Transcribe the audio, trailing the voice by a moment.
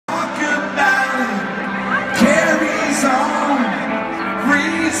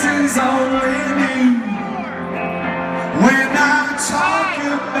is only new. When I talk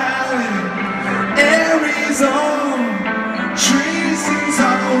about it, air is on, treason's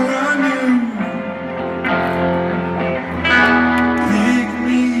all running. Pick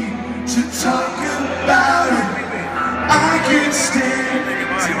me to talk about it, I can stand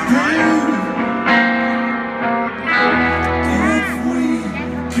to prove. If we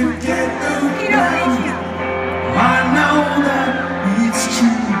can get around, I know that it's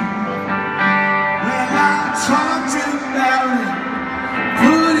true. Well, I talked about it,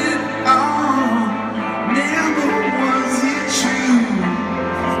 put it on, never was it true.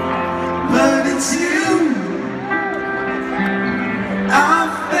 But it's you I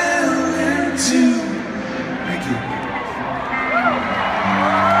fell into. Thank you.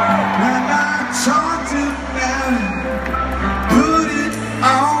 Well, I talked about it, put it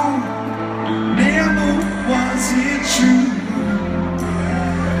on, never was it true.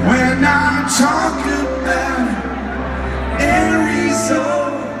 When I talk about it,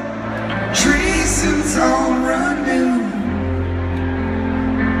 Arizona, treason's all running.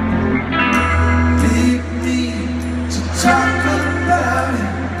 Pick me to talk about it,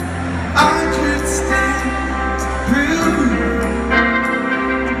 I could stand to prove.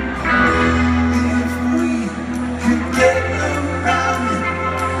 If we could get around it,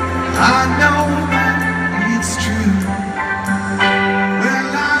 I know